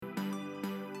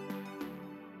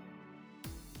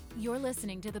You're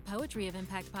listening to the Poetry of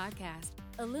Impact podcast,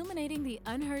 illuminating the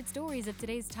unheard stories of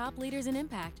today's top leaders in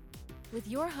impact, with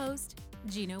your host,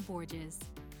 Gino Borges.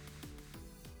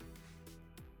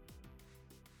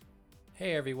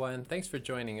 Hey everyone, thanks for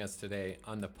joining us today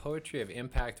on the Poetry of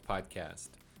Impact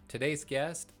podcast. Today's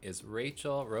guest is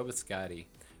Rachel Robescati,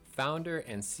 founder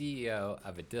and CEO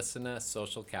of Adicina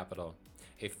Social Capital,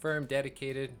 a firm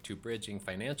dedicated to bridging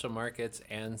financial markets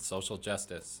and social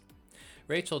justice.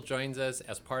 Rachel joins us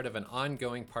as part of an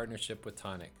ongoing partnership with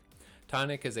Tonic.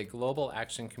 Tonic is a global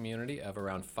action community of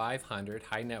around 500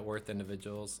 high net worth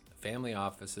individuals, family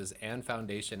offices, and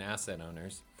foundation asset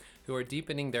owners who are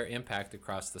deepening their impact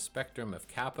across the spectrum of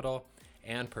capital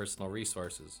and personal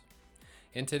resources.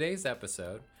 In today's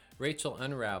episode, Rachel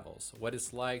unravels what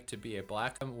it's like to be a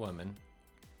Black woman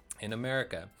in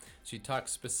America. She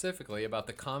talks specifically about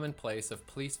the commonplace of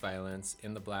police violence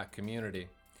in the Black community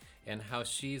and how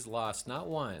she's lost not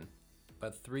one,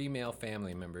 but 3 male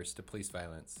family members to police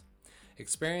violence.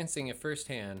 Experiencing it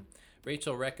firsthand,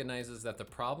 Rachel recognizes that the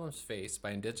problems faced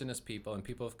by Indigenous people and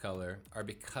people of color are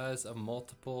because of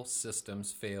multiple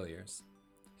systems failures.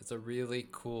 It's a really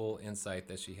cool insight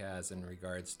that she has in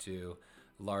regards to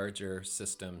larger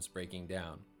systems breaking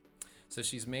down. So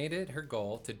she's made it her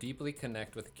goal to deeply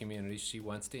connect with the communities she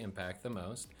wants to impact the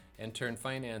most and turn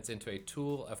finance into a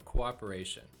tool of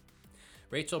cooperation.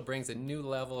 Rachel brings a new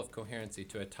level of coherency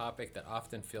to a topic that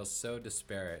often feels so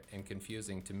disparate and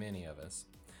confusing to many of us.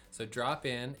 So drop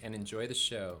in and enjoy the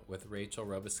show with Rachel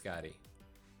Robescati.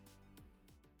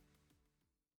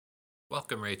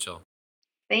 Welcome, Rachel.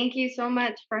 Thank you so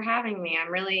much for having me.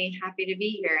 I'm really happy to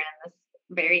be here in this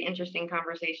very interesting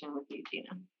conversation with you, Gina.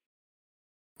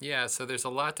 Yeah, so there's a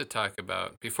lot to talk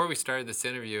about. Before we started this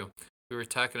interview, we were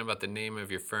talking about the name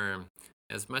of your firm.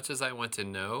 As much as I want to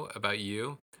know about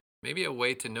you, maybe a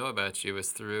way to know about you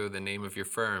is through the name of your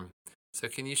firm. So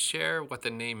can you share what the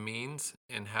name means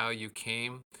and how you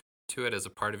came to it as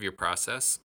a part of your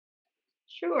process?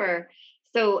 Sure.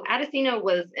 So Adesina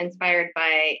was inspired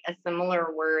by a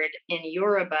similar word in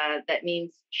Yoruba that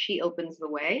means she opens the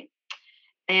way.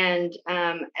 And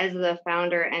as the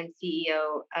founder and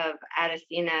CEO of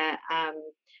Adesina,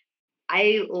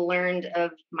 I learned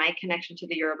of my connection to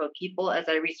the Yoruba people as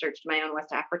I researched my own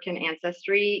West African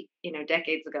ancestry,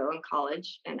 decades ago in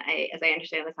college. And as I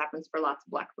understand, this happens for lots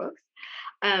of Black folks.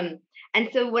 Um, and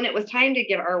so when it was time to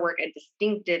give our work a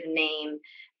distinctive name,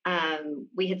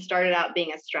 we had started out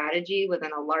being a strategy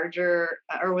within a larger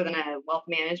or within a wealth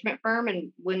management firm.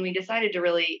 And when we decided to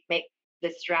really make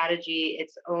this strategy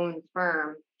its own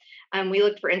firm, we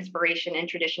looked for inspiration in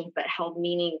traditions that held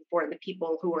meaning for the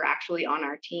people who were actually on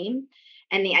our team.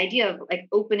 And the idea of like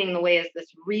opening the way is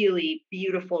this really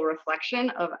beautiful reflection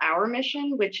of our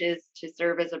mission, which is to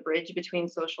serve as a bridge between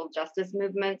social justice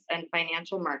movements and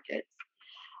financial markets.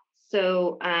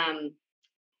 So,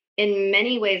 in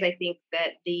many ways, I think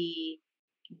that the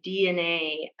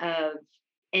DNA of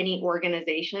any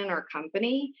organization or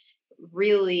company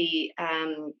really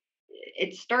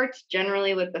it starts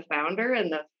generally with the founder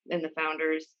and the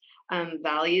founder's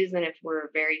values. And if we're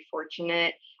very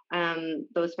fortunate,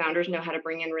 those founders know how to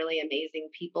bring in really amazing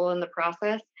people in the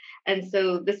process. And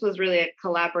so this was really a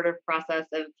collaborative process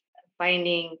of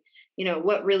finding,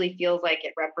 what really feels like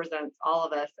it represents all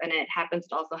of us. And it happens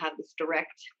to also have this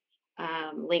direct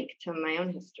link to my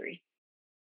own history.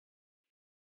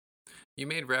 You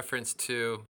made reference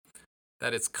to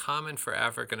that it's common for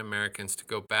African Americans to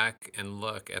go back and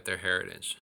look at their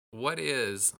heritage. What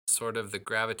is sort of the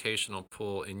gravitational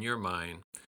pull in your mind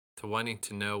to wanting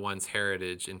to know one's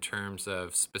heritage in terms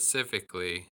of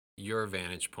specifically your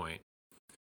vantage point?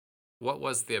 What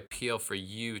was the appeal for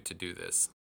you to do this?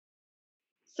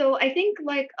 So I think,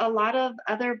 like a lot of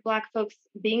other Black folks,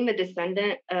 being the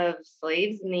descendant of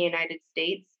slaves in the United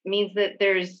States means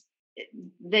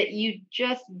that you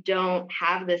just don't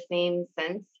have the same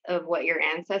sense of what your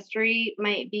ancestry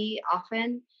might be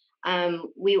often.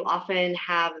 We often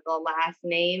have the last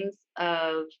names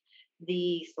of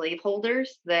the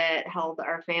slaveholders that held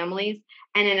our families.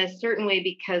 And in a certain way,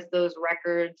 because those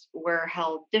records were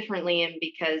held differently and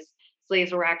because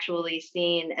slaves were actually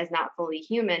seen as not fully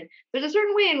human, there's a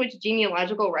certain way in which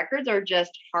genealogical records are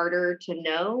just harder to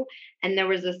know. And there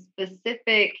was a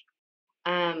specific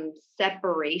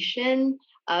separation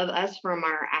of us from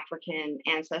our African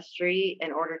ancestry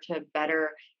in order to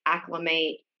better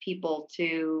acclimate people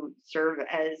to serve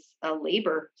as a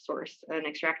labor source, an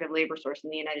extractive labor source in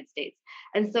the United States.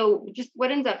 And so, just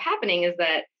what ends up happening is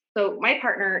that my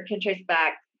partner can trace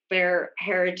back their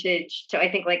heritage to,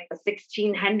 I think, like the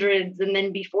 1600s, and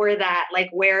then before that, like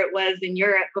where it was in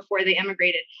Europe before they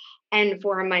immigrated. And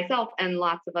for myself and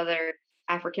lots of other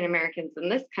African Americans in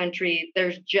this country,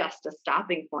 there's just a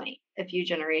stopping point a few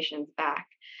generations back.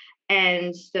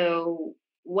 And so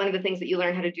one of the things that you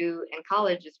learn how to do in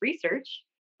college is research,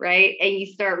 right? And you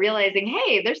start realizing,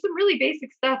 hey, there's some really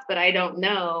basic stuff that I don't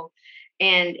know.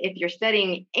 And if you're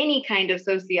studying any kind of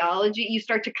sociology, you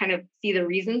start to kind of see the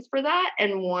reasons for that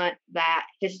and want that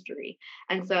history.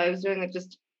 And so I was doing that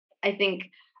just, I think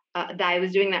that I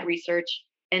was doing that research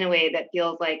in a way that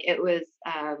feels like it was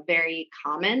very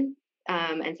common,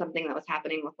 and something that was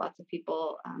happening with lots of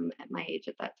people at my age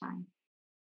at that time.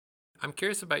 I'm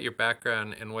curious about your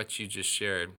background and what you just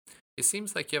shared. It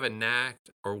seems like you have a knack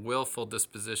or willful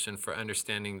disposition for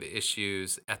understanding the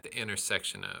issues at the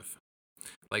intersection of,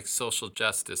 like social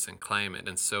justice and climate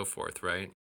and so forth,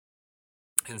 right?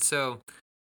 And so,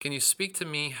 can you speak to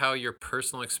me how your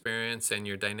personal experience and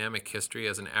your dynamic history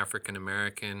as an African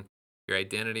American, your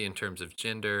identity in terms of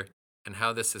gender, and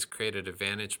how this has created a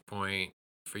vantage point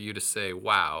for you to say,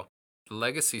 wow, the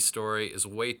legacy story is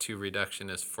way too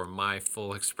reductionist for my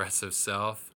full expressive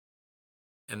self,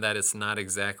 and that it's not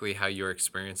exactly how you're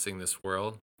experiencing this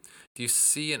world? Do you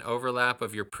see an overlap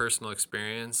of your personal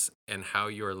experience and how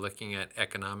you're looking at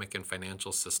economic and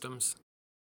financial systems?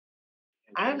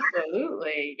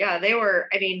 Absolutely. Yeah, they were,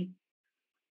 I mean,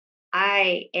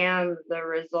 I am the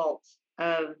result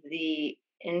of the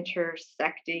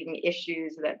intersecting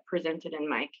issues that presented in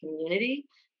my community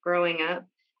growing up.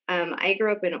 I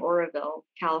grew up in Oroville,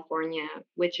 California,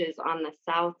 which is on the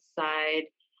south side,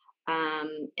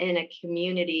 in a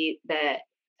community that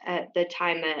at the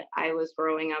time that I was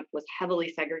growing up was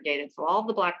heavily segregated. So all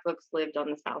the Black folks lived on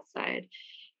the south side.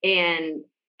 And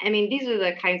I mean, these are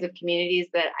the kinds of communities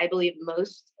that I believe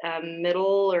most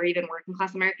middle or even working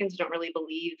class Americans don't really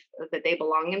believe that they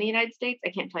belong in the United States.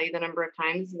 I can't tell you the number of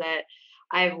times that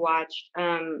I've watched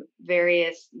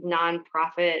various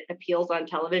nonprofit appeals on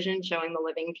television showing the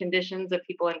living conditions of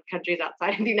people in countries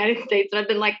outside of the United States. And I've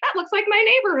been like, that looks like my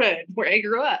neighborhood where I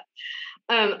grew up.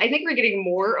 I think we're getting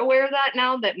more aware of that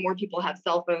now that more people have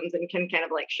cell phones and can kind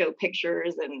of like show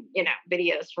pictures and,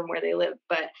 videos from where they live.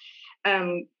 But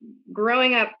um,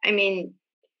 growing up, I mean,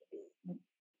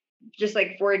 just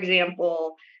like, for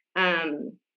example,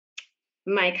 um,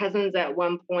 my cousins at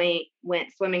one point went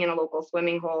swimming in a local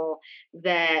swimming hole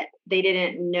that they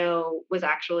didn't know was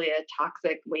actually a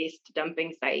toxic waste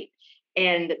dumping site.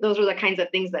 And those are the kinds of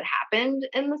things that happened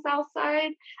in the South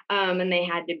Side. And they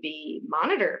had to be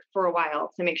monitored for a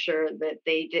while to make sure that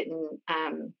they didn't,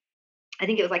 I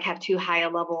think it was like have too high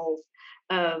levels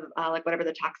of like whatever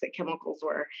the toxic chemicals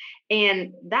were.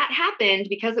 And that happened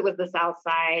because it was the South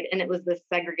Side and it was this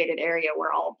segregated area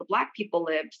where all of the Black people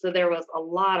lived. So there was a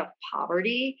lot of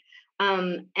poverty.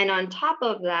 And on top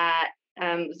of that,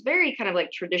 it was very kind of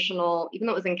like traditional, even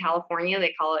though it was in California,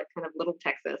 they call it kind of Little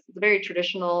Texas. It's a very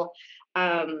traditional,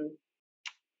 um,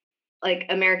 like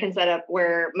American setup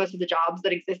where most of the jobs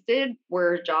that existed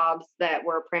were jobs that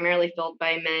were primarily filled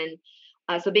by men.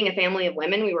 So being a family of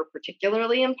women, we were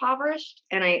particularly impoverished.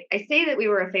 And I say that we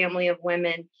were a family of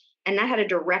women, and that had a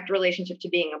direct relationship to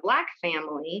being a Black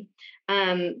family,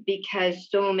 because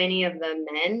so many of the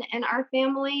men in our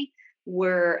family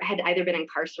had either been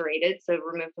incarcerated, so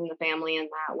removed from the family in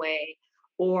that way,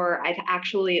 or I've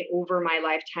actually over my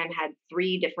lifetime had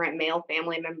three different male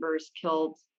family members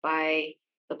killed by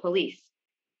the police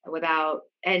without,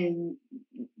 and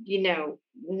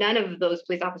none of those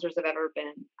police officers have ever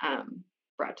been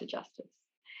brought to justice.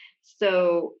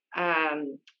 So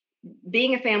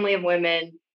being a family of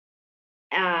women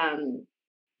um,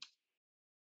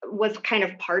 was kind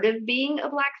of part of being a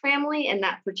Black family in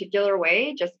that particular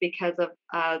way, just because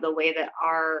of the way that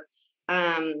our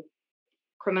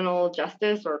criminal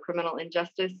justice or criminal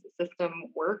injustice system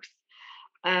works.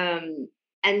 And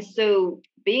so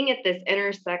being at this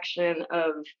intersection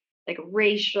of like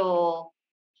racial,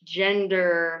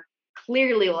 gender,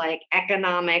 clearly like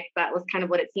economic, that was kind of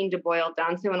what it seemed to boil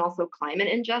down to, and also climate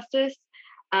injustice,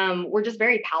 were just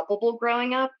very palpable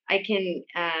growing up. I can,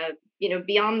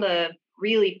 beyond the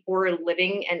really poor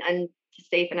living and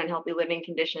unsafe and unhealthy living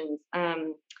conditions,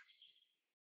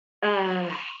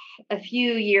 a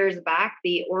few years back,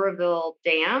 the Oroville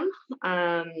Dam,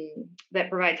 that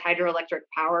provides hydroelectric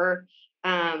power,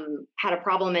 had a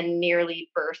problem and nearly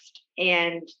burst.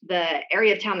 And the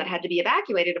area of town that had to be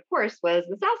evacuated, of course, was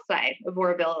the south side of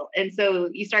Oroville. And so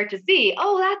you start to see,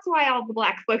 oh, that's why all the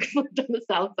Black folks lived on the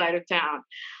south side of town.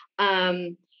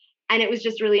 And it was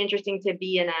just really interesting to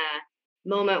be in a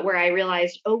moment where I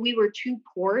realized, oh, we were too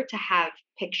poor to have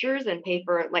pictures and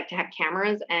paper, like to have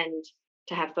cameras and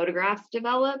to have photographs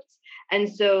developed.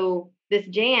 And so this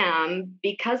dam,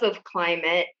 because of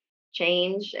climate,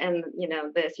 change, and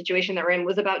the situation that we're in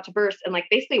was about to burst and like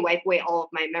basically wipe away all of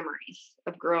my memories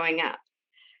of growing up.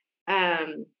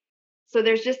 Um, so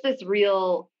there's just this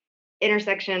real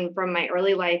intersection from my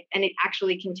early life, and it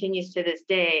actually continues to this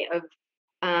day of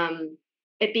um,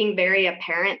 it being very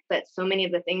apparent that so many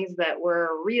of the things that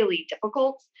were really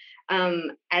difficult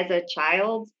as a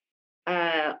child,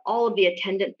 all of the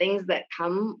attendant things that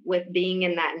come with being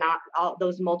in that not all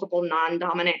those multiple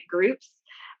non-dominant groups,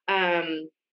 um,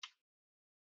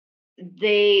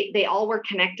 they all were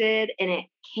connected, and it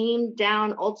came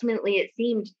down ultimately, it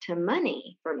seemed, to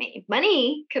money. For me,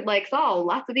 money could like solve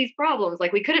lots of these problems.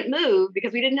 Like we couldn't move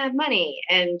because we didn't have money,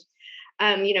 and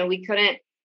we couldn't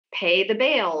pay the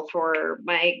bail for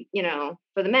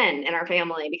for the men in our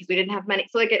family because we didn't have money.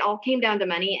 So like it all came down to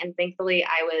money, and thankfully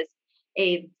I was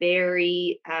a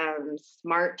very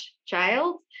smart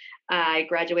child. I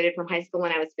graduated from high school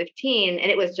when I was 15,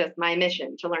 and it was just my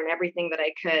mission to learn everything that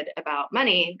I could about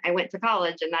money. I went to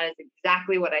college, and that is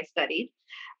exactly what I studied.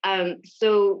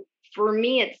 So for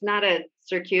me, it's not a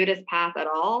circuitous path at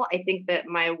all. I think that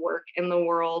my work in the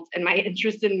world and my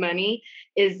interest in money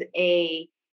is a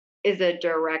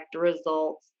direct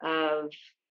result of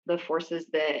the forces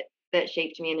that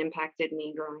shaped me and impacted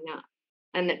me growing up,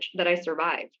 and that I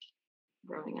survived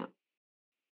growing up.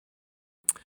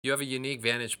 You have a unique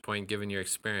vantage point given your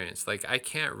experience. Like, I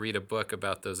can't read a book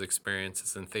about those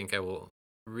experiences and think I will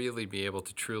really be able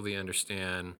to truly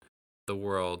understand the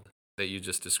world that you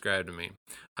just described to me.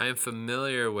 I am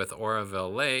familiar with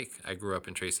Oroville Lake. I grew up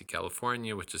in Tracy,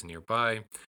 California, which is nearby,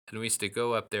 and we used to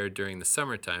go up there during the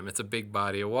summertime. It's a big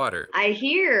body of water. I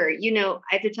hear, I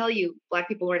have to tell you, Black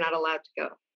people were not allowed to go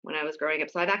when I was growing up.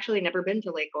 So I've actually never been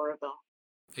to Lake Oroville.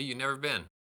 Hey, you never been?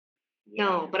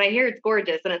 No, but I hear it's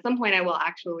gorgeous, and at some point I will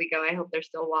actually go. I hope there's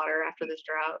still water after this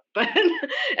drought, but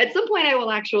at some point I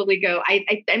will actually go.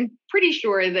 I'm pretty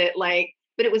sure that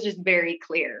but it was just very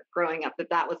clear growing up that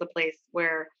that was a place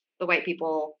where the white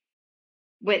people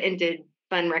went and did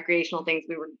fun recreational things.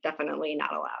 We were definitely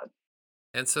not allowed.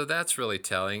 And so that's really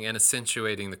telling and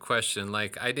accentuating the question.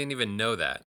 Like, I didn't even know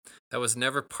that. That was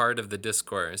never part of the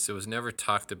discourse. It was never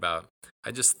talked about.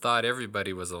 I just thought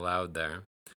everybody was allowed there.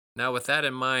 Now, with that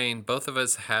in mind, both of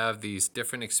us have these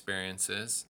different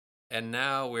experiences, and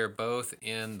now we're both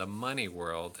in the money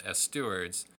world as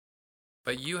stewards.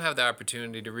 But you have the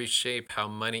opportunity to reshape how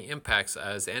money impacts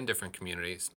us and different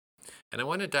communities. And I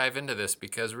want to dive into this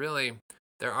because really,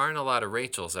 there aren't a lot of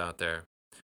Rachels out there.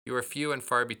 You are few and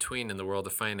far between in the world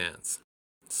of finance.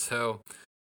 So,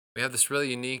 we have this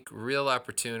really unique, real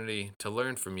opportunity to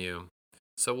learn from you.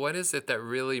 So, what is it that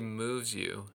really moves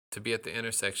you to be at the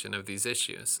intersection of these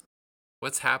issues?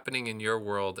 What's happening in your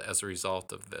world as a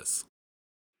result of this?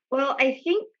 Well, I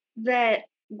think that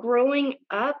growing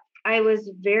up, I was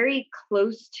very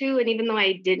close to, and even though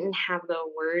I didn't have the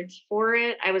words for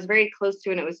it, I was very close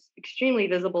to, and it was extremely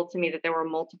visible to me that there were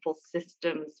multiple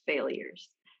systems failures.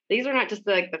 These are not just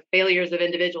like the failures of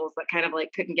individuals that kind of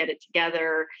like couldn't get it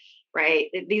together, right?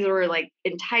 These were like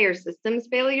entire systems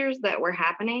failures that were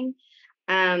happening.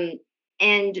 Um,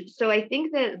 and so I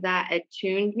think that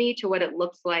attuned me to what it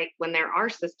looks like when there are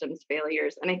systems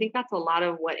failures. And I think that's a lot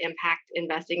of what impact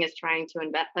investing is trying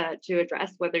to to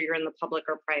address, whether you're in the public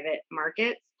or private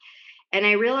markets. And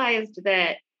I realized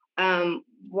that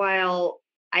while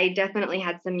I definitely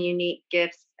had some unique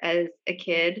gifts as a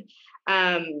kid,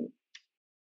 um,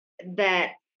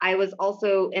 that I was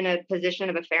also in a position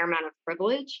of a fair amount of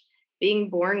privilege.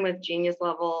 Being born with genius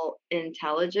level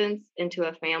intelligence into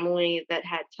a family that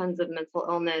had tons of mental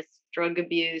illness, drug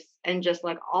abuse, and just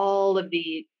like all of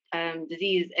the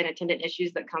disease and attendant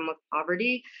issues that come with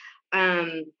poverty,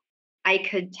 um, I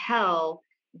could tell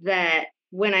that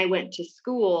when I went to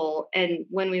school and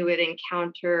when we would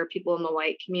encounter people in the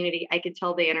white community, I could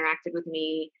tell they interacted with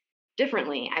me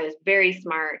differently. I was very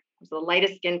smart. I was the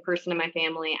lightest skinned person in my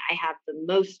family. I have the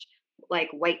most like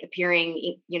white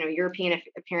appearing, European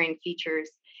appearing features.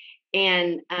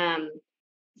 And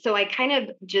so I kind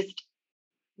of just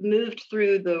moved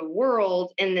through the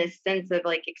world in this sense of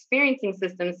like experiencing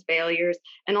systems failures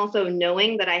and also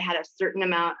knowing that I had a certain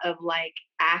amount of like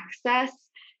access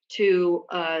to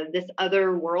this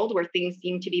other world where things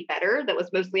seemed to be better that was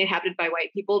mostly inhabited by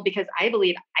white people because I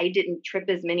believe I didn't trip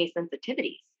as many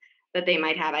sensitivities that they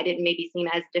might have. I didn't maybe seem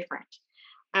as different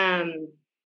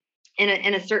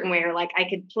in a certain way, or like I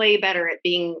could play better at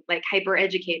being like hyper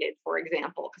educated, for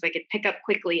example, because I could pick up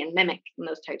quickly and mimic and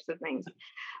those types of things.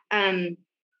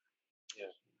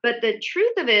 But the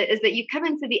truth of it is that you come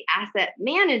into the asset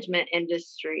management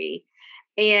industry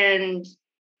and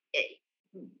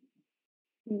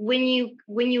when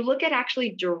you look at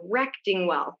actually directing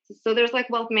wealth, so there's like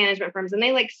wealth management firms and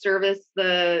they like service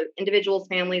the individuals,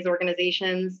 families,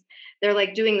 organizations. They're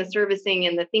like doing the servicing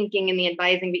and the thinking and the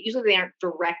advising, but usually they aren't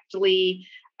directly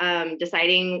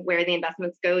deciding where the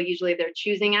investments go. Usually they're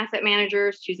choosing asset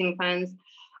managers, choosing funds.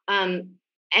 um,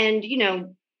 and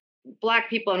Black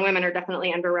people and women are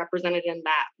definitely underrepresented in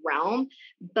that realm.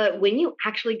 But when you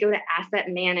actually go to asset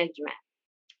management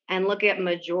and look at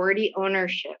majority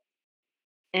ownership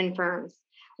in firms,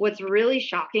 what's really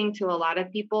shocking to a lot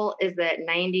of people is that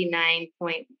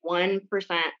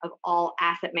 99.1% of all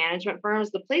asset management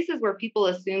firms, the places where people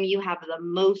assume you have the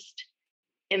most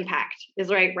impact is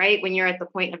right when you're at the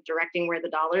point of directing where the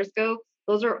dollars go,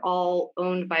 those are all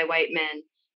owned by white men.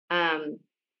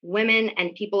 Women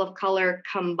and people of color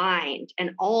combined,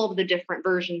 and all of the different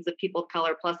versions of people of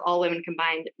color plus all women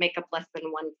combined make up less than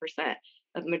 1%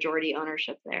 of majority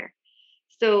ownership there.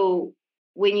 So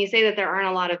when you say that there aren't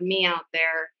a lot of me out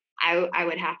there, I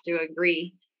would have to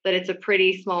agree that it's a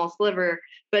pretty small sliver,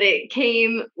 but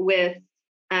um,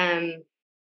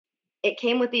 it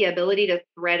came with the ability to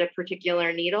thread a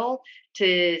particular needle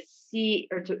to see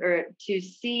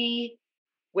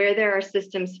where there are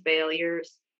systems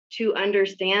failures, to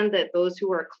understand that those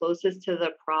who are closest to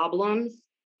the problems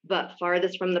but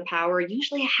farthest from the power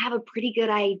usually have a pretty good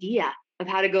idea of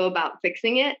how to go about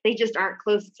fixing it. They just aren't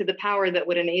close to the power that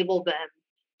would enable them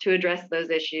to address those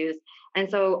issues.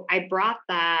 And so I brought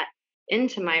that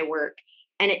into my work.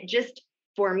 And it just,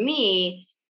 for me,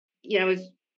 was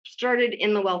started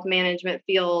in the wealth management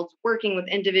field, working with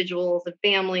individuals and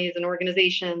families and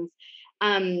organizations,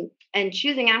 and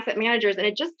choosing asset managers. And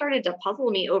it just started to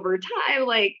puzzle me over time.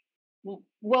 Like,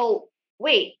 well,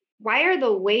 wait, why are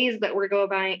the ways that we're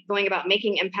going about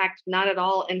making impact not at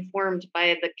all informed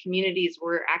by the communities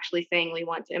we're actually saying we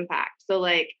want to impact? So,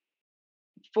 like,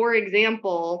 for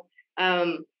example,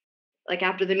 like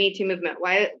after the Me Too movement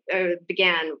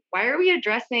began, why are we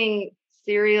addressing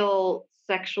serial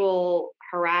sexual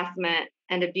harassment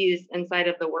and abuse inside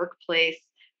of the workplace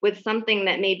with something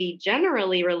that may be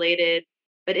generally related,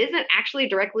 but isn't actually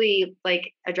directly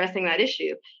like addressing that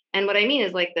issue? And what I mean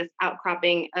is like this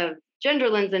outcropping of gender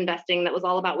lens investing that was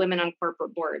all about women on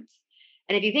corporate boards.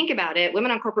 And if you think about it,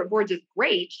 women on corporate boards is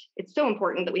great. It's so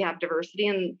important that we have diversity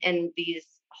in these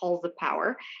halls of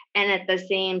power. And at the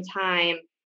same time,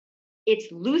 it's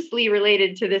loosely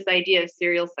related to this idea of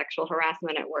serial sexual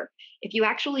harassment at work. If you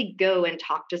actually go and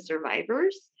talk to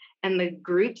survivors and the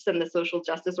groups and the social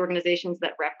justice organizations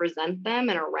that represent them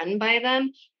and are run by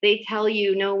them, they tell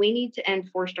you, no, we need to end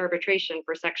forced arbitration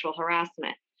for sexual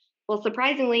harassment. Well,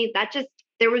 surprisingly,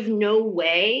 there was no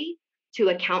way to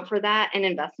account for that in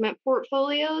investment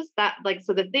portfolios.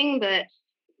 So the thing that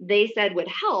they said would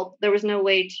help, there was no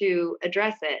way to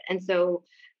address it. And so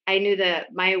I knew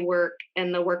that my work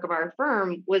and the work of our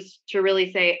firm was to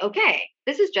really say, okay,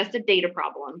 this is just a data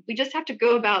problem. We just have to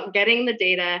go about getting the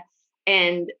data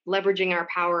and leveraging our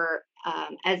power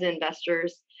as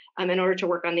investors in order to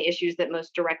work on the issues that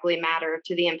most directly matter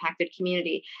to the impacted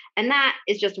community. And that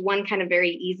is just one kind of very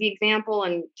easy example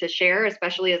and to share,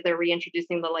 especially as they're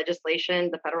reintroducing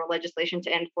the federal legislation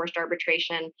to end forced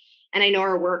arbitration. And I know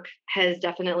our work has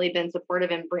definitely been supportive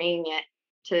in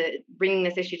bringing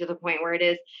this issue to the point where it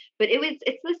is. But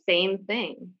it's the same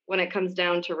thing when it comes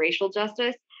down to racial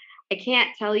justice. I can't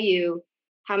tell you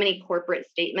how many corporate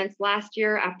statements last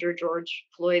year after George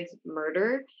Floyd's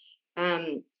murder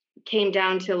came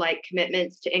down to like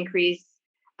commitments to increase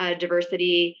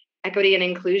diversity, equity, and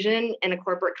inclusion in a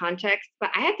corporate context. But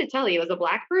I have to tell you, as a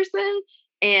Black person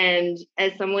and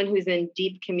as someone who's in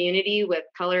deep community with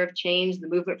Color of Change, the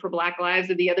Movement for Black Lives,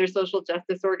 and the other social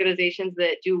justice organizations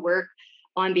that do work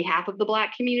on behalf of the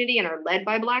Black community and are led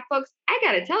by Black folks, I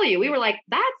got to tell you, we were like,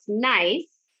 that's nice.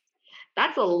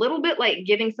 That's a little bit like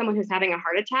giving someone who's having a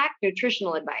heart attack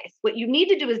nutritional advice. What you need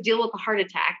to do is deal with the heart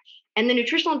attack. And the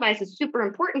nutritional advice is super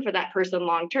important for that person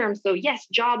long term. So, yes,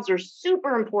 jobs are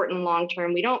super important long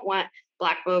term. We don't want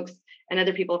Black folks and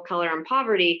other people of color in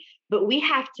poverty, but we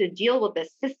have to deal with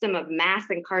this system of mass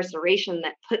incarceration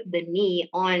that put the knee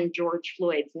on George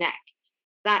Floyd's neck.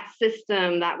 That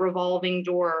system, that revolving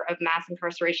door of mass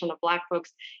incarceration of Black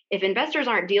folks, if investors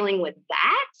aren't dealing with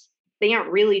that, they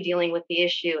aren't really dealing with the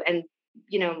issue. And,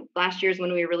 last year's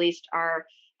when we released our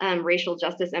racial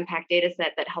justice impact data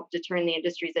set that helped to turn the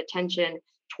industry's attention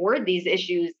toward these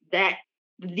issues that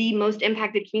the most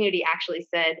impacted community actually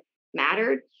said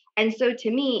mattered. And so to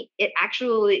me, it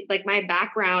actually, like, my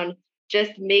background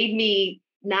just made me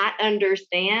not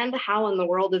understand how in the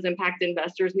world as impact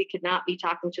investors we could not be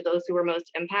talking to those who were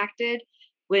most impacted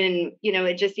when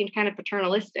it just seemed kind of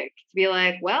paternalistic to be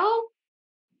like, well,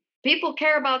 people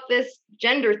care about this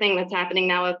gender thing that's happening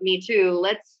now with Me Too.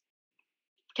 Let's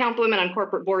count women on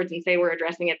corporate boards and say we're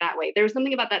addressing it that way. There was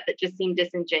something about that that just seemed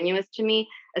disingenuous to me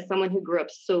as someone who grew up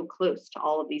so close to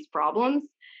all of these problems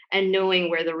and knowing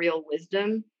where the real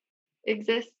wisdom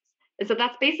exists. And so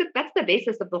that's the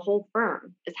basis of the whole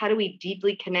firm, is how do we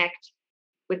deeply connect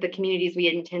with the communities we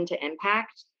intend to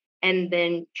impact and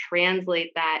then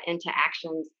translate that into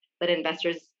actions that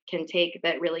investors can take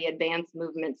that really advance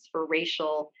movements for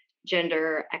racial,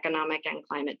 gender, economic, and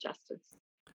climate justice.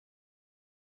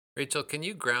 Rachel, can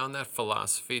you ground that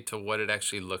philosophy to what it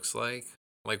actually looks like?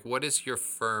 Like, what is your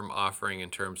firm offering in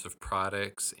terms of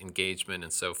products, engagement,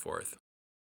 and so forth?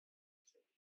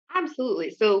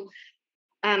 Absolutely. So,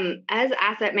 as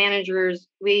asset managers,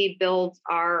 we build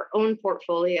our own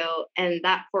portfolio, and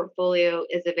that portfolio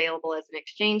is available as an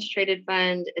exchange traded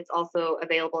fund. It's also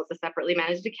available as a separately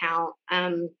managed account.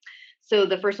 So,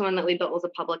 the first one that we built was a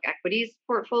public equities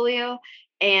portfolio.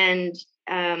 And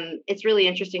it's really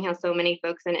interesting how so many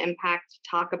folks in impact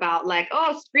talk about, like,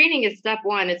 oh, screening is step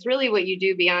one. It's really what you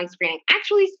do beyond screening.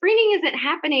 Actually, screening isn't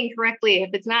happening correctly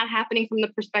if it's not happening from the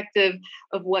perspective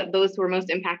of what those who are most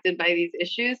impacted by these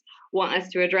issues want us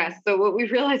to address. So what we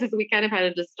realized is we kind of had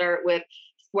to just start with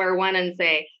square one and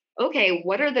say, okay,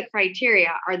 what are the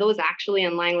criteria? Are those actually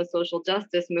in line with social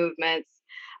justice movements?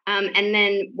 And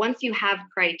then once you have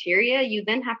criteria, you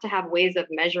then have to have ways of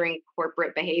measuring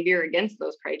corporate behavior against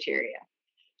those criteria.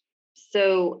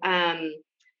 So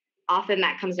often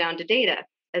that comes down to data,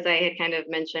 as I had kind of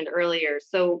mentioned earlier.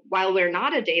 So while we're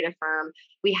not a data firm,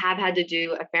 we have had to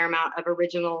do a fair amount of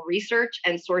original research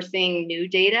and sourcing new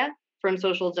data from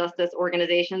social justice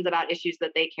organizations about issues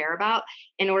that they care about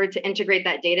in order to integrate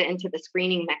that data into the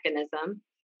screening mechanism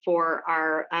for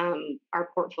our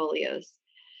portfolios.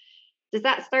 Does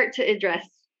that start to address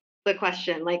the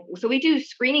question? Like, so we do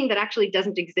screening that actually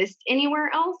doesn't exist anywhere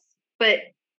else, but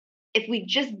if we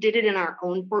just did it in our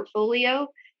own portfolio,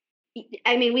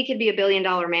 I mean, we could be $1 billion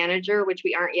manager, which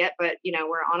we aren't yet, but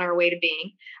we're on our way to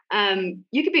being.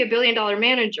 You could be $1 billion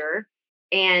manager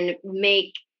and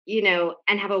make,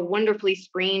 and have a wonderfully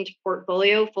screened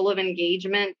portfolio full of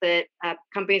engagement that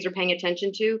companies are paying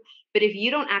attention to. But if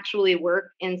you don't actually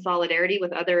work in solidarity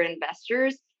with other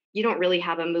investors, you don't really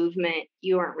have a movement.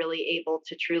 You aren't really able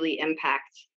to truly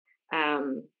impact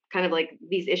kind of like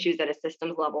these issues at a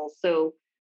systems level. So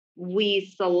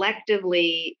we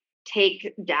selectively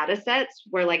take data sets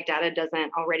where like data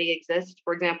doesn't already exist,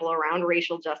 for example, around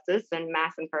racial justice and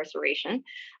mass incarceration,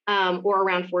 or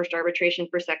around forced arbitration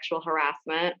for sexual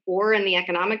harassment, or in the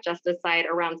economic justice side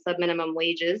around subminimum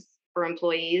wages for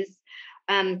employees.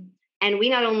 And we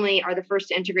not only are the first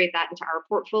to integrate that into our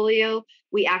portfolio,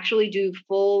 we actually do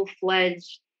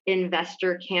full-fledged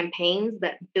investor campaigns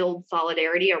that build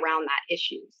solidarity around that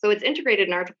issue. So it's integrated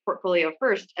in our portfolio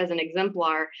first as an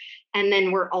exemplar, and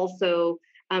then we're also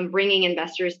bringing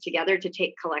investors together to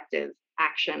take collective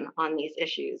action on these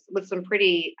issues with some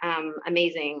pretty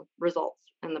amazing results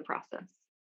in the process.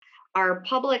 Our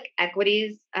public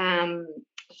equities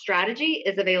strategy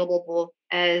is available both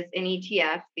as an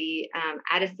ETF, the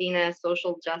Adesina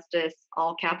Social Justice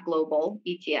All Cap Global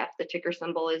ETF. The ticker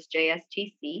symbol is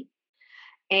JSTC.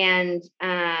 And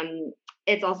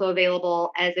it's also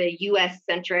available as a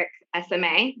US-centric SMA,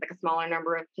 like a smaller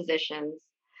number of positions.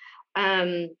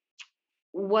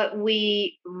 What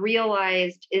we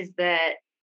realized is that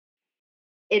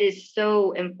it is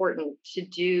so important to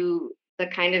do the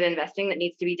kind of investing that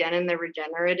needs to be done in the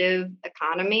regenerative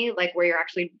economy, like where you're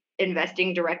actually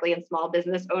investing directly in small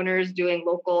business owners doing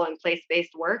local and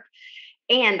place-based work.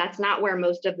 And that's not where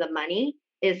most of the money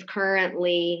is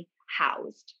currently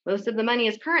housed. Most of the money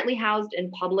is currently housed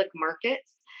in public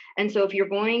markets. And so if you're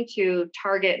going to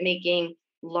target making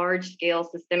large-scale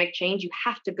systemic change, you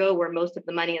have to go where most of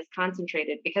the money is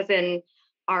concentrated, because in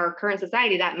our current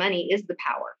society, that money is the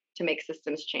power to make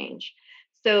systems change.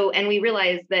 So, and we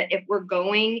realize that if we're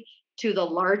going to the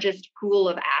largest pool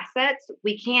of assets,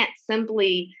 we can't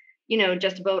simply,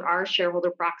 just vote our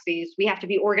shareholder proxies. We have to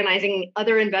be organizing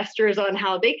other investors on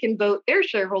how they can vote their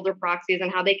shareholder proxies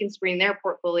and how they can screen their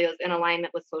portfolios in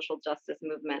alignment with social justice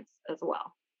movements as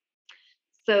well.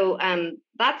 So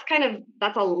that's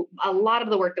a lot of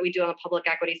the work that we do on the public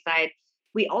equity side.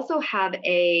 We also have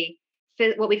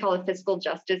what we call a fiscal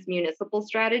justice municipal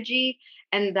strategy.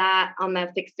 And that on the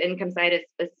fixed income side is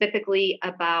specifically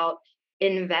about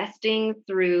investing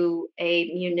through a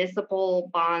municipal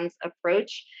bonds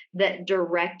approach that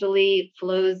directly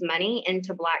flows money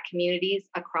into Black communities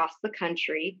across the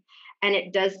country. And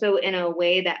it does so in a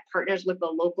way that partners with the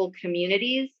local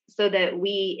communities so that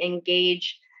we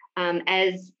engage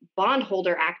as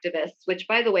bondholder activists, which,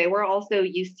 by the way, we're also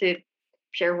used to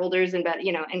shareholders and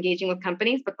engaging with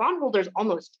companies, but bondholders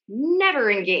almost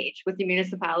never engage with the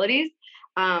municipalities.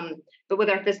 But with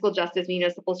our fiscal justice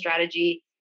municipal strategy,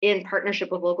 in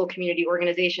partnership with local community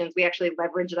organizations, we actually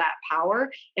leverage that power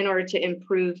in order to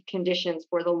improve conditions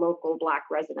for the local Black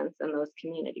residents in those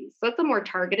communities. So it's a more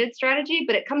targeted strategy,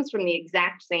 but it comes from the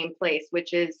exact same place,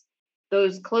 which is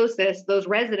those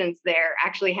residents there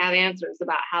actually have answers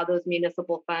about how those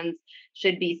municipal funds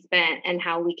should be spent and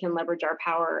how we can leverage our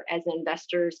power as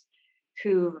investors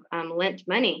who've lent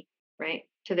money, right,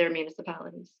 to their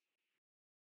municipalities.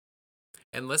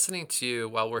 And listening to you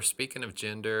while we're speaking of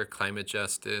gender, climate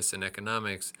justice, and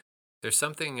economics, there's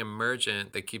something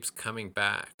emergent that keeps coming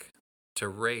back to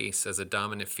race as a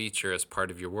dominant feature as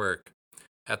part of your work.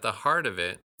 At the heart of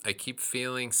it, I keep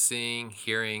feeling, seeing,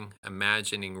 hearing,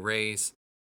 imagining race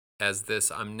as this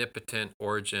omnipotent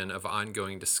origin of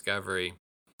ongoing discovery,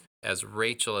 as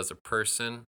Rachel as a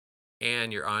person,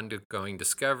 and your ongoing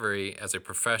discovery as a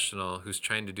professional who's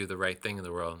trying to do the right thing in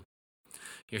the world.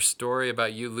 Your story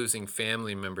about you losing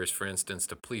family members, for instance,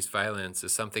 to police violence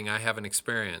is something I haven't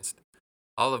experienced.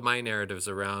 All of my narratives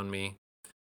around me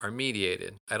are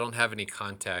mediated. I don't have any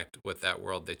contact with that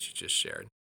world that you just shared.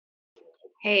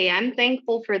 Hey, I'm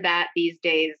thankful for that these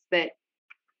days. That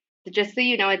just so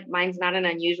you know, mine's not an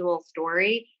unusual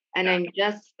story. And I'm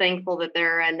just thankful that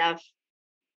there are enough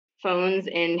phones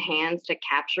in hands to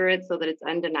capture it so that it's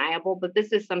undeniable. But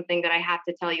this is something that I have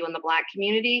to tell you, in the Black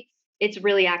community, it's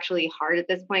really actually hard at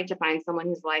this point to find someone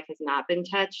whose life has not been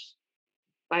touched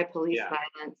by police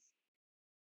violence.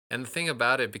 And the thing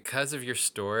about it, because of your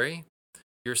story,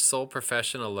 your sole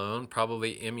profession alone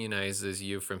probably immunizes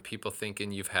you from people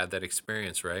thinking you've had that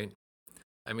experience, right?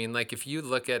 I mean, like if you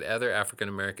look at other African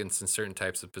Americans in certain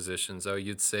types of positions,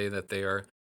 you'd say that they are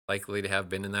likely to have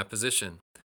been in that position.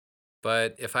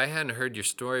 But if I hadn't heard your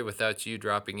story without you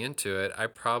dropping into it, I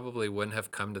probably wouldn't have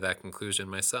come to that conclusion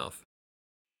myself.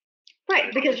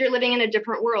 Right, because you're living in a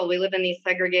different world. We live in these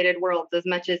segregated worlds as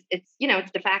much as it's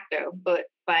de facto, but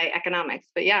by economics.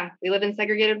 But yeah, we live in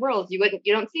segregated worlds. You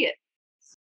don't see it.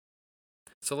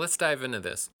 So let's dive into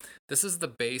this. This is the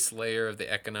base layer of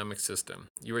the economic system.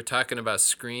 You were talking about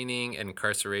screening and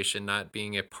incarceration not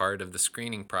being a part of the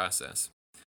screening process.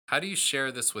 How do you share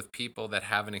this with people that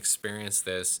haven't experienced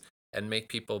this and make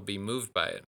people be moved by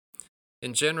it?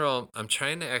 In general, I'm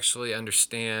trying to actually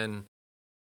understand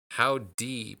how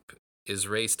deep is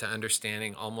race to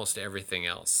understanding almost everything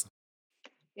else.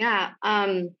 Yeah.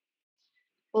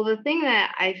 Well, the thing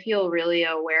that I feel really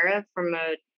aware of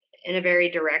in a very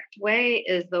direct way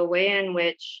is the way in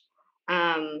which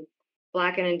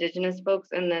Black and Indigenous folks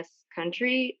in this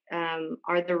country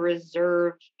are the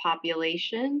reserved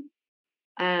population.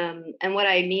 And what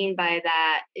I mean by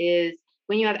that is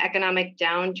when you have economic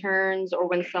downturns, or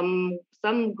when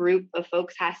some group of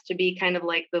folks has to be kind of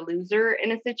like the loser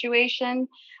in a situation,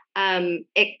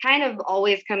 it kind of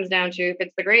always comes down to, if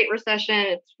it's the Great Recession,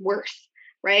 it's worse,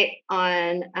 right,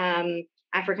 on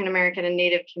African American and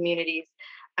Native communities.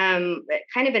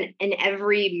 Kind of in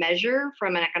every measure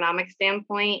from an economic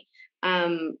standpoint,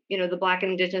 the Black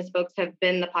and Indigenous folks have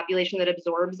been the population that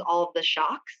absorbs all of the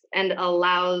shocks and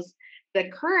allows the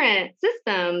current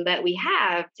system that we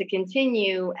have to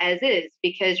continue as is,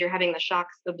 because you're having the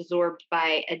shocks absorbed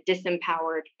by a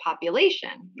disempowered population,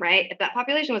 right? If that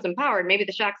population was empowered, maybe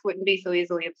the shocks wouldn't be so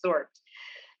easily absorbed.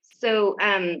 So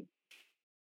I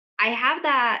have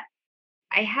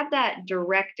that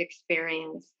direct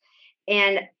experience,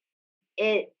 and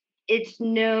it's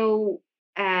no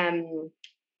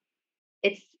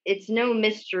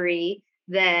mystery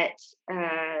that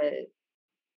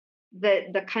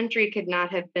the country could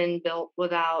not have been built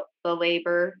without the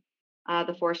labor,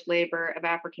 the forced labor of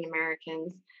African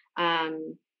Americans,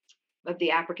 of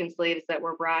the African slaves that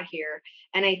were brought here.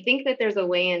 And I think that there's a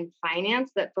way in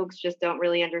finance that folks just don't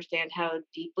really understand how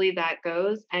deeply that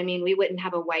goes. I mean, we wouldn't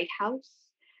have a White House.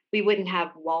 We wouldn't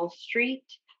have Wall Street.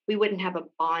 We wouldn't have a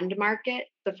bond market.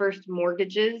 The first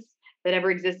mortgages that ever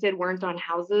existed weren't on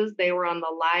houses. They were on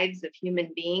the lives of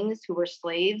human beings who were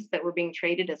slaves that were being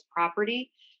traded as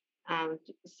property.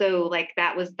 So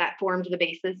that formed the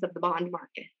basis of the bond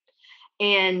market.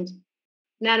 And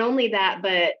not only that,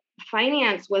 but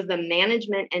finance was the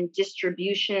management and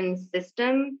distribution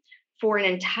system for an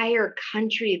entire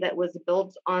country that was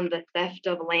built on the theft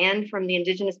of land from the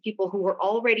indigenous people who were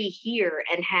already here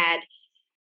and had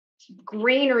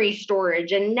granary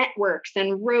storage and networks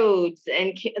and roads.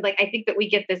 And I think that we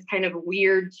get this kind of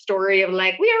weird story of the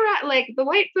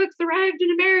white folks arrived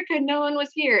in America and no one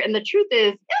was here. And the truth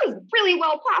is, it was really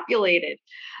well populated.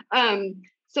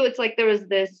 So it's like there was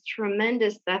this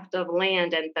tremendous theft of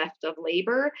land and theft of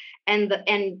labor, and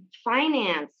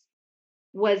finance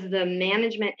was the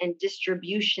management and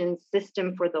distribution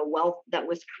system for the wealth that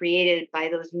was created by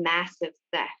those massive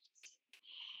thefts.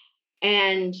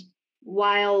 And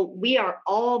while we are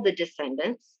all the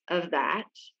descendants of that,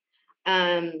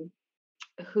 um,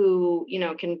 who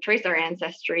can trace our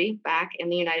ancestry back in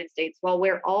the United States, while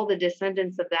we're all the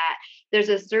descendants of that, there's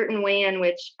a certain way in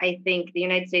which I think the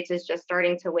United States is just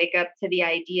starting to wake up to the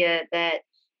idea that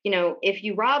if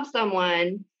you rob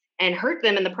someone and hurt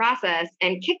them in the process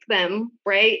and kick them,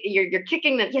 right, you're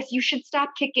kicking them. Yes, you should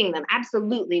stop kicking them.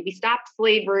 Absolutely, we stopped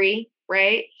slavery,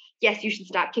 right? Yes, you should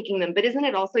stop kicking them, but isn't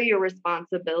it also your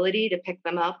responsibility to pick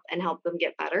them up and help them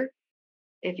get better?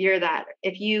 If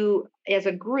you as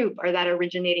a group are that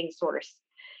originating source.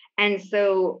 And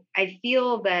so I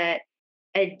feel that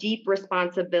a deep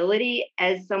responsibility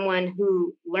as someone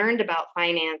who learned about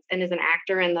finance and is an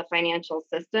actor in the financial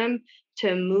system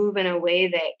to move in a way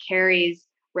that carries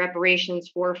reparations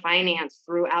for finance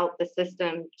throughout the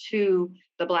system to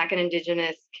the Black and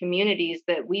Indigenous communities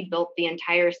that we built the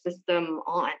entire system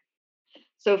on.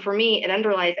 So for me, it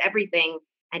underlies everything,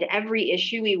 and every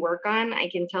issue we work on, I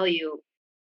can tell you,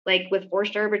 like with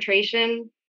forced arbitration,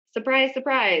 surprise,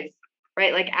 surprise,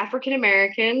 right? Like African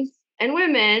Americans and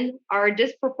women are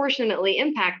disproportionately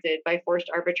impacted by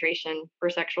forced arbitration for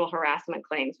sexual harassment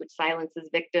claims, which silences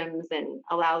victims and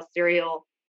allows serial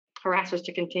harassers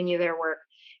to continue their work.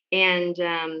 And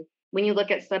when you look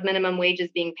at subminimum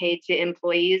wages being paid to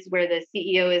employees, where the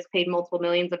CEO is paid multiple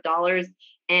millions of dollars,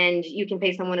 and you can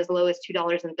pay someone as low as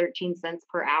 $2.13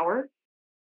 per hour,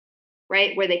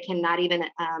 right? Where they cannot even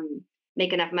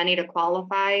make enough money to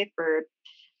qualify for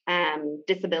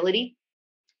disability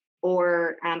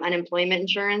or unemployment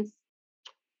insurance.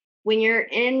 When you're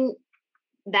in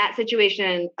that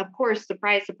situation, of course,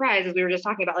 surprise, surprise, as we were just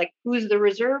talking about, like, who's the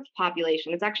reserved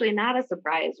population? It's actually not a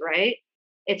surprise, right?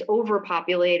 It's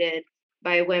overpopulated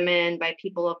by women, by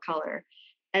people of color.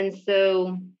 And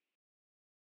so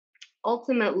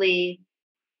ultimately,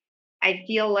 I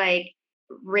feel like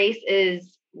race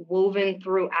is woven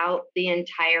throughout the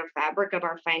entire fabric of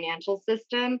our financial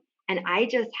system. And I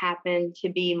just happen to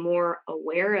be more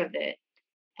aware of it.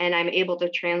 And I'm able to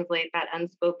translate that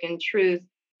unspoken truth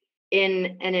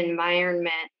in an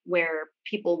environment where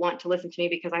people want to listen to me,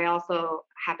 because I also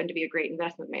happen to be a great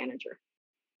investment manager.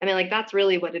 I mean, like, that's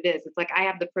really what it is. It's like I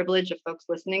have the privilege of folks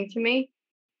listening to me,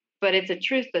 but it's a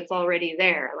truth that's already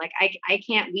there. Like I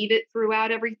can't weave it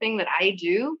throughout everything that I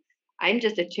do. I'm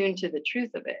just attuned to the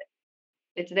truth of it.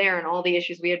 It's there in all the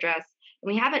issues we address.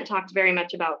 And we haven't talked very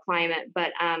much about climate,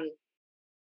 but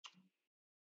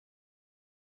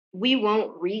we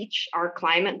won't reach our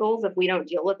climate goals if we don't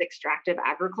deal with extractive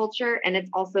agriculture. And it's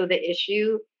also the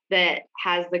issue that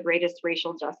has the greatest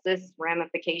racial justice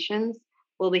ramifications.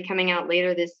 We'll be coming out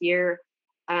later this year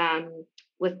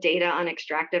with data on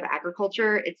extractive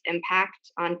agriculture, its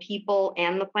impact on people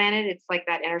and the planet. It's like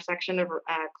that intersection of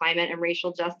climate and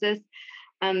racial justice.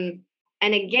 And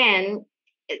again,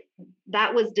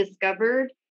 that was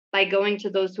discovered by going to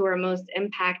those who are most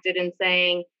impacted and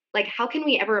saying, like, how can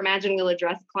we ever imagine we'll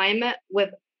address climate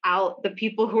without the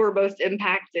people who are most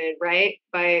impacted, right,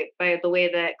 by the way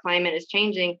that climate is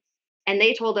changing? And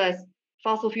they told us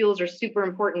fossil fuels are super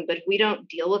important, but if we don't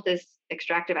deal with this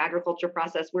extractive agriculture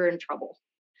process, we're in trouble.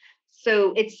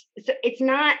 So it's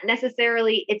not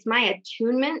necessarily, it's my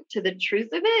attunement to the truth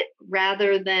of it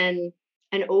rather than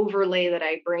an overlay that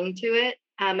I bring to it.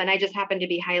 And I just happen to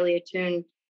be highly attuned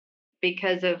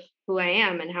because of who I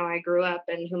am and how I grew up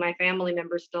and who my family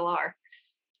members still are.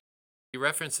 You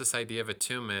reference this idea of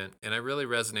attunement, and I really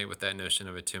resonate with that notion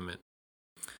of attunement.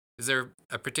 Is there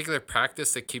a particular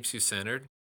practice that keeps you centered?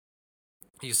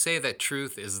 You say that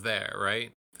truth is there,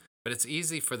 right? But it's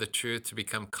easy for the truth to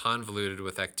become convoluted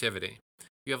with activity.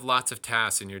 You have lots of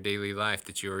tasks in your daily life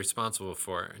that you are responsible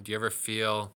for. Do you ever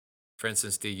feel, for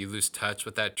instance, do you lose touch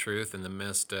with that truth in the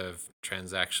midst of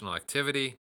transactional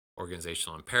activity,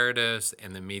 organizational imperatives,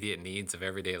 and the immediate needs of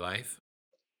everyday life?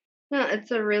 No,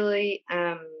 it's a really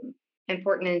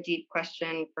important and deep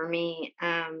question for me.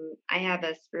 I have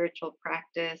a spiritual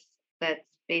practice that's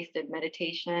based in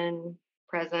meditation,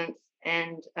 presence,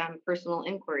 and personal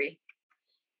inquiry,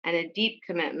 and a deep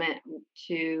commitment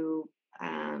to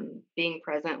being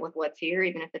present with what's here,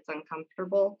 even if it's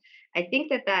uncomfortable. I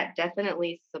think that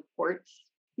definitely supports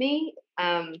me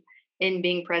in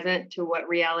being present to what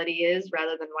reality is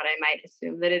rather than what I might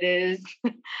assume that it is.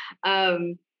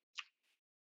 um,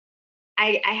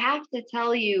 I have to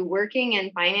tell you, working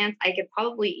in finance, I could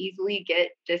probably easily get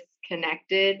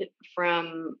disconnected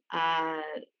from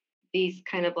these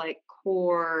kind of like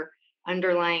core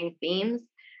underlying themes,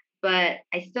 but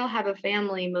I still have a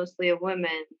family, mostly of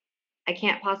women. I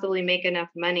can't possibly make enough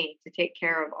money to take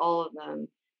care of all of them.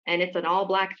 And it's an all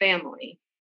Black family.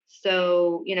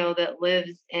 So, that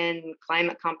lives in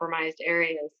climate compromised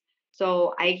areas.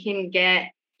 So I can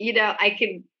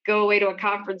go away to a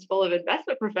conference full of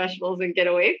investment professionals and get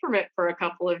away from it for a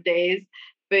couple of days.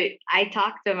 But I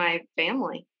talk to my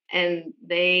family, and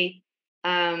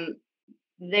um,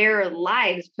 their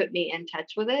lives put me in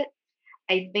touch with it.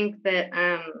 I think that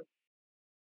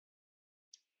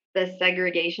the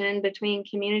segregation between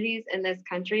communities in this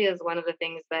country is one of the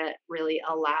things that really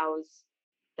allows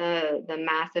the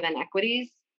massive inequities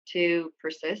to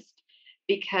persist.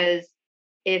 Because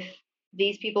if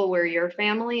these people were your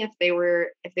family, if they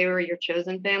were your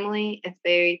chosen family, if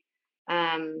they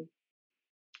um,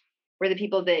 were the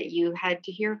people that you had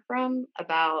to hear from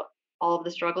about all of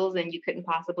the struggles, and you couldn't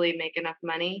possibly make enough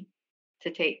money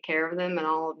to take care of them and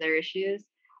all of their issues,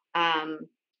 um,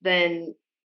 then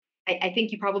I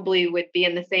think you probably would be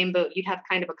in the same boat. You'd have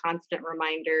kind of a constant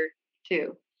reminder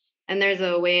too. And there's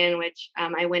a way in which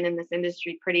I went in this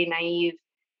industry pretty naive,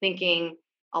 thinking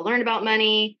I'll learn about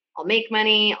money, I'll make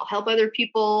money, I'll help other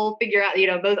people figure out,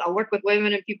 both I'll work with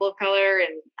women and people of color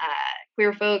and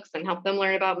queer folks and help them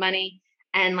learn about money,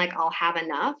 and like I'll have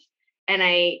enough. And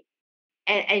it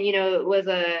was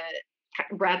a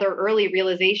rather early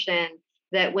realization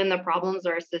that when the problems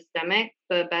are systemic,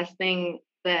 the best thing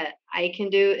that I can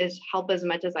do is help as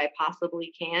much as I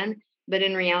possibly can. But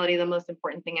in reality, the most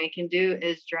important thing I can do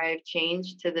is drive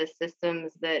change to the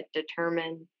systems that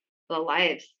determine the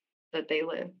lives that they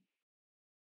live.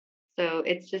 So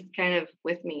it's just kind of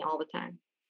with me all the time.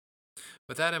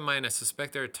 With that in mind, I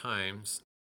suspect there are times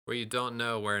where you don't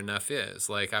know where enough is,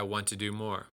 like I want to do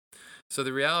more. So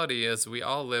the reality is we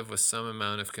all live with some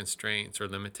amount of constraints or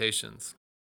limitations.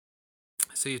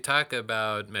 So you talk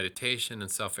about meditation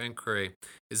and self-inquiry.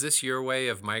 Is this your way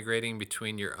of migrating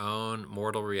between your own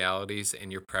mortal realities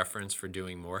and your preference for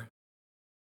doing more?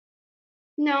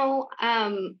 No,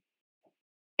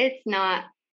 it's not.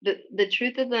 The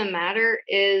truth of the matter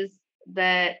is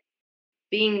that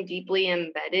being deeply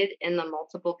embedded in the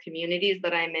multiple communities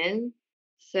that I'm in,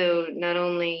 so not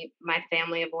only my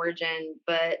family of origin,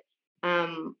 but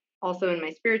also in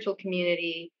my spiritual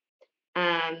community,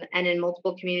 and in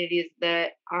multiple communities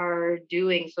that are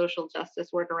doing social justice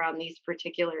work around these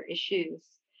particular issues.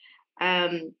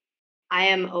 Um, I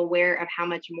am aware of how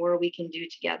much more we can do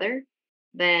together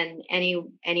than any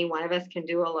one of us can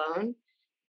do alone,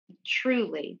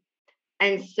 truly.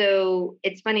 And so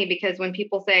it's funny because when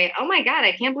people say, "Oh my God,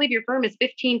 I can't believe your firm is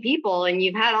 15 people and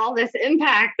you've had all this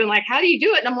impact," and like, "How do you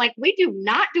do it?" And I'm like, "We do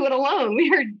not do it alone.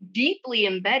 We are deeply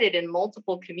embedded in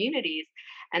multiple communities,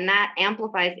 and that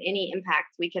amplifies any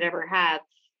impacts we could ever have."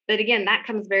 But again, that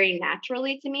comes very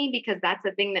naturally to me because that's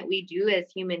the thing that we do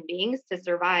as human beings to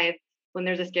survive when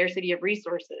there's a scarcity of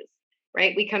resources,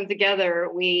 right? We come together,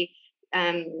 we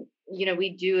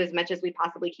do as much as we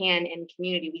possibly can in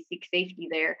community. We seek safety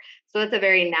there. So that's a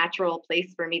very natural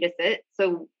place for me to sit.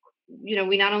 So,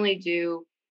 we not only do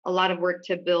a lot of work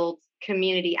to build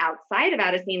community outside of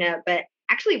Addisina, but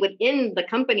actually within the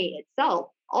company itself,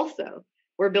 also,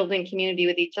 we're building community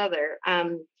with each other.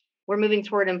 We're moving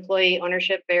toward employee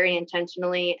ownership very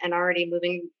intentionally and already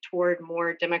moving toward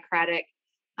more democratic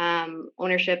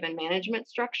ownership and management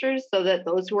structures so that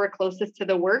those who are closest to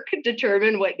the work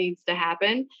determine what needs to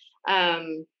happen.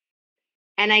 Um,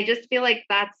 and I just feel like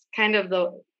that's kind of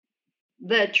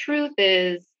the truth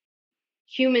is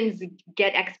humans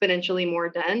get exponentially more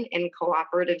done in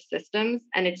cooperative systems.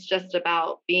 And it's just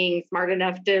about being smart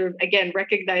enough to, again,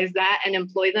 recognize that and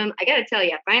employ them. I got to tell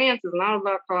you, finance is not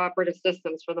about cooperative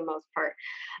systems for the most part.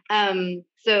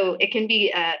 So it can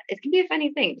be a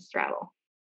funny thing to straddle.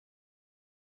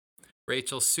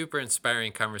 Rachel, super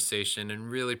inspiring conversation and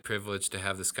really privileged to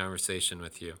have this conversation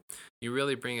with you. You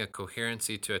really bring a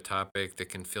coherency to a topic that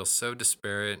can feel so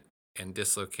disparate and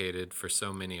dislocated for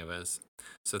so many of us.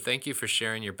 So thank you for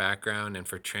sharing your background and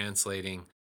for translating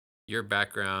your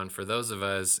background for those of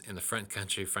us in the front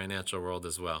country financial world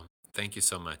as well. Thank you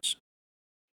so much.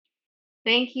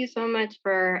 Thank you so much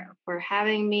for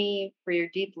having me, for your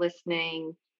deep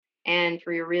listening, and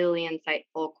for your really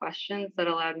insightful questions that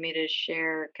allowed me to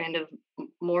share kind of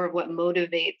more of what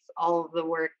motivates all of the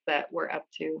work that we're up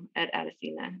to at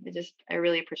Addisina. I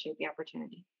really appreciate the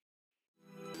opportunity.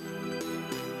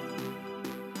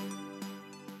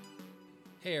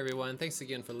 Hey everyone, thanks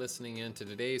again for listening in to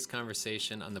today's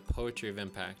conversation on the Poetry of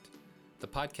Impact. The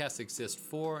podcast exists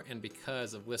for and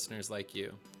because of listeners like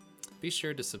you. Be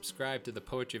sure to subscribe to the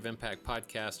Poetry of Impact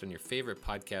podcast on your favorite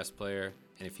podcast player,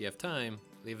 and if you have time,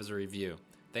 leave us a review.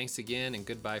 Thanks again, and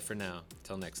goodbye for now.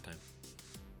 Till next time.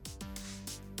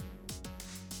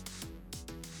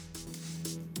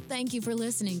 Thank you for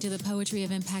listening to the Poetry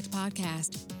of Impact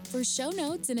podcast. For show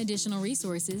notes and additional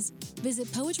resources, visit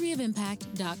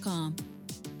poetryofimpact.com.